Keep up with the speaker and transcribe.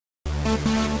This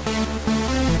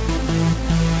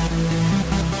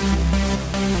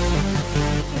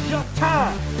is your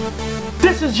time.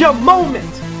 This is your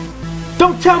moment.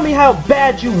 Don't tell me how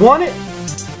bad you want it.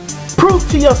 Prove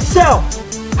to yourself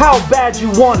how bad you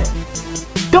want it.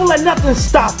 Don't let nothing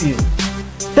stop you.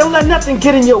 Don't let nothing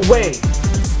get in your way.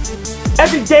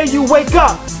 Every day you wake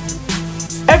up,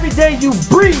 every day you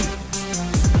breathe,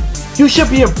 you should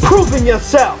be improving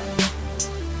yourself.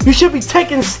 You should be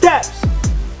taking steps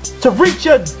to reach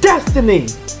your destiny.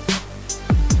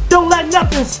 Don't let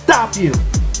nothing stop you.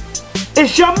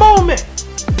 It's your moment.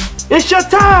 It's your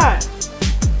time.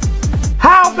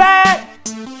 How bad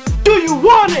do you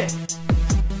want it?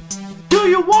 Do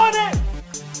you want it?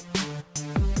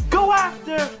 Go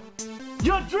after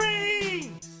your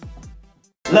dreams.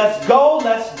 Let's go,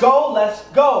 let's go, let's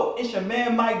go. It's your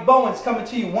man Mike Bowens coming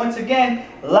to you once again,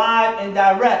 live and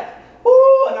direct.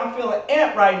 Woo, and I'm feeling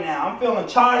amped right now. I'm feeling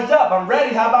charged up. I'm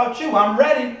ready. How about you? I'm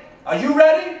ready. Are you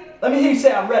ready? Let me hear you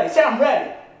say I'm ready. Say I'm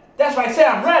ready. That's right, say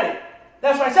I'm ready.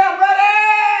 That's right, say I'm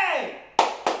ready!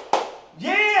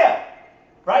 Yeah!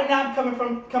 Right now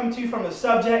I'm coming to you from the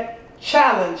subject,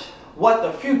 challenge what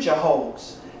the future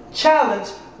holds. Challenge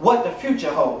what the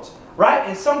future holds. Right?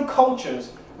 In some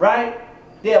cultures, right,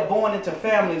 they are born into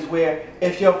families where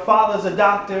if your father's a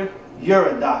doctor,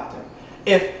 you're a doctor.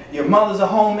 If your mother's a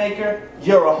homemaker,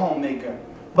 you're a homemaker.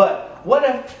 But what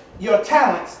if your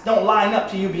talents don't line up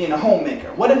to you being a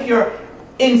homemaker? What if your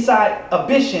inside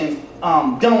ambitions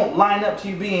don't line up to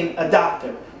you being a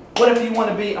doctor? What if you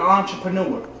want to be an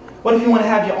entrepreneur? What if you want to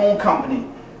have your own company?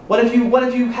 What if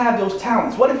you have those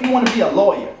talents? What if you want to be a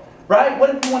lawyer? Right?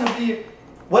 What if you want to be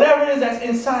whatever it is that's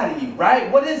inside of you, right?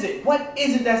 What is it? What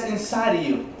is it that's inside of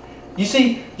you? You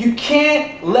see, you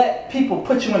can't let people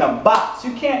put you in a box.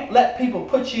 You can't let people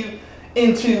put you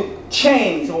into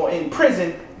chains or in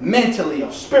prison mentally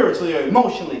or spiritually or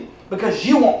emotionally because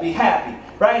you won't be happy,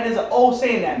 right? There's an old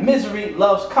saying that misery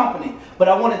loves company. But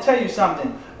I want to tell you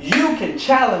something. You can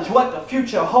challenge what the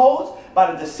future holds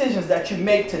by the decisions that you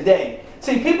make today.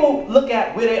 See, people look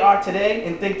at where they are today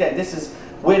and think that this is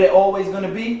where they're always going to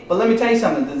be. But let me tell you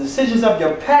something. The decisions of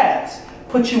your past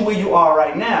put you where you are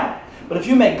right now. But if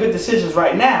you make good decisions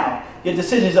right now, your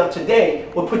decisions of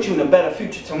today will put you in a better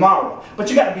future tomorrow. But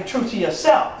you got to be true to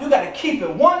yourself. You got to keep it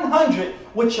 100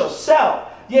 with yourself.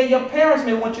 Yeah, your parents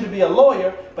may want you to be a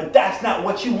lawyer, but that's not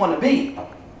what you want to be.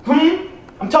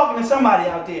 I'm talking to somebody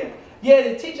out there. Yeah,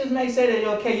 the teachers may say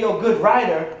that, okay, you're a good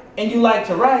writer and you like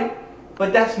to write,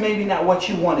 but that's maybe not what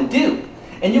you want to do.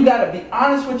 And you got to be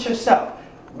honest with yourself.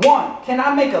 One, can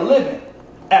I make a living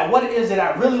at what it is that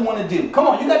I really want to do? Come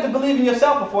on, you got to believe in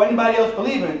yourself before anybody else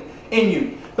believes in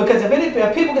you. Because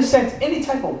if people can sense any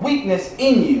type of weakness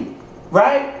in you,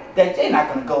 right, that they're not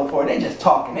going to go for it. They're just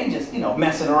talking. They just,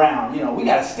 messing around. We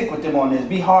got to stick with them on this.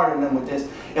 Be hard on them with this.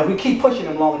 If we keep pushing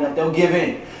them long enough, they'll give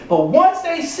in. But once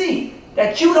they see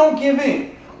that you don't give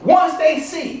in, once they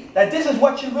see that this is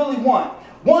what you really want,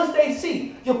 once they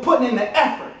see you're putting in the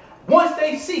effort, once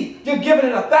they see you're giving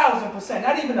it 1,000%,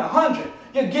 not even 100,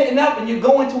 you're getting up and you're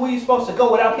going to where you're supposed to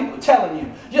go without people telling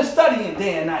you. You're studying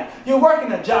day and night. You're working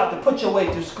a job to put your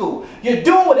way through school. You're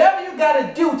doing whatever you got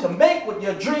to do to make what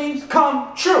your dreams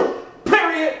come true.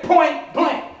 Period, point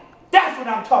blank. That's what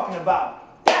I'm talking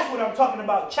about. That's what I'm talking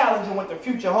about, challenging what the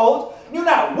future holds. You're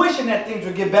not wishing that things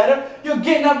would get better. You're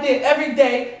getting up there every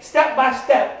day, step by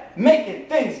step, making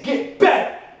things get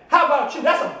better. How about you?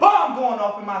 That's a bomb going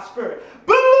off in my spirit.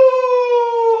 Boom!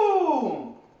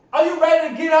 Are you ready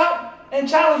to get up and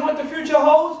challenge what the future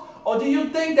holds? Or do you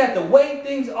think that the way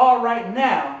things are right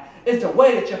now is the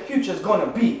way that your future is going to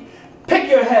be? Pick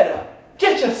your head up.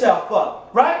 Get yourself up,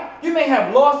 right? You may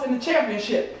have lost in the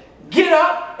championship. Get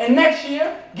up and next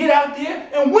year, get out there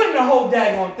and win the whole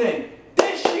daggone thing.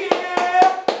 This year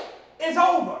is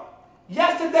over.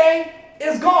 Yesterday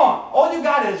is gone. All you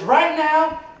got is right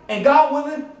now and God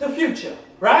willing, the future,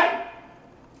 right?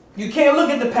 You can't look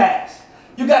at the past.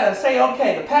 You got to say,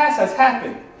 okay, the past has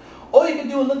happened. All you can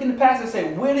do is look in the past and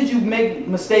say, where did you make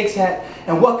mistakes at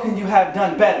and what can you have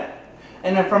done better?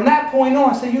 And then from that point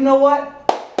on, say, you know what?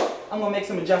 I'm going to make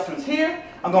some adjustments here.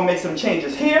 I'm going to make some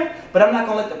changes here. But I'm not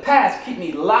going to let the past keep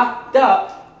me locked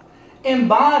up in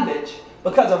bondage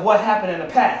because of what happened in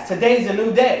the past. Today's a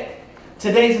new day.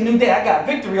 Today's a new day. I got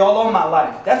victory all over my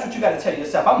life. That's what you got to tell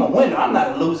yourself. I'm a winner. I'm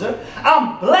not a loser.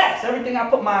 I'm blessed. Everything I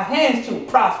put my hands to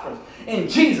prospers. In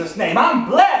Jesus' name, I'm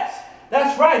blessed.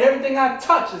 That's right. Everything I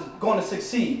touch is going to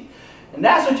succeed. And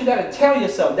that's what you got to tell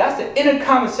yourself. That's the inner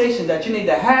conversation that you need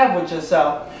to have with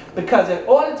yourself. Because in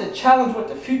order to challenge what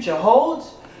the future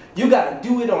holds, you got to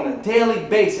do it on a daily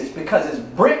basis. Because it's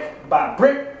brick by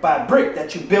brick by brick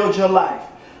that you build your life.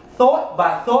 thought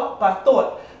by thought by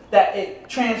thought, that it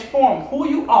transforms who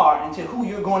you are into who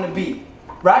you're going to be.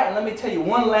 Right? And let me tell you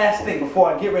one last thing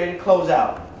before I get ready to close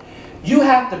out. You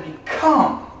have to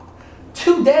become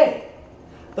today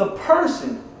the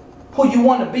person who you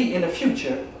want to be in the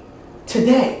future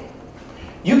today.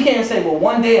 You can't say, well,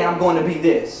 one day I'm going to be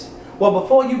this. Well,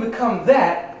 before you become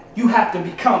that, you have to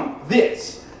become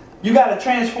this. You got to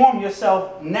transform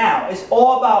yourself now. It's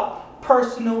all about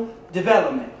personal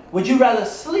development. Would you rather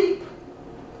sleep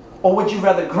or would you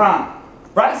rather grind?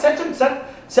 Right? Set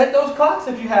those clocks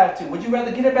if you have to. Would you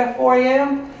rather get up at 4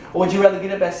 a.m. or would you rather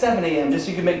get up at 7 a.m. just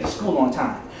so you can make the school on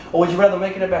time? Or would you rather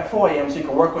make it up at 4 a.m. so you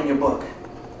can work on your book?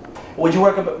 Or would you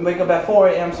wake up at 4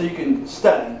 a.m. so you can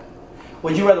study?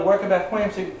 Would you rather work up at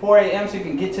 4 a.m. so you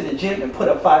can get to the gym and put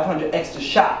up 500 extra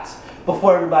shots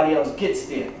before everybody else gets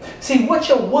there? See, what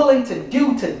you're willing to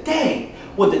do today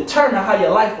will determine how your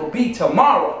life will be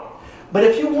tomorrow. But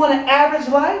if you want an average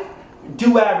life,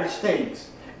 do average things.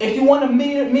 If you want a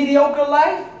mediocre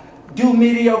life, do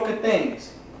mediocre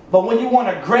things. But when you want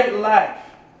a great life,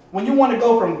 when you want to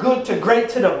go from good to great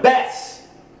to the best,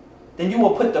 then you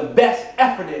will put the best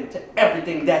effort into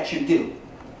everything that you do.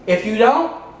 If you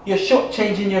don't, you're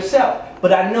shortchanging yourself.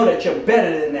 But I know that you're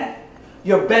better than that.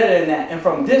 You're better than that. And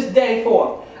from this day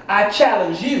forth, I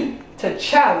challenge you to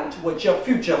challenge what your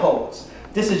future holds.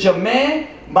 This is your man,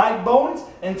 Mike Bowens.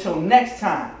 Until next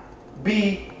time,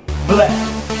 be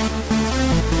blessed.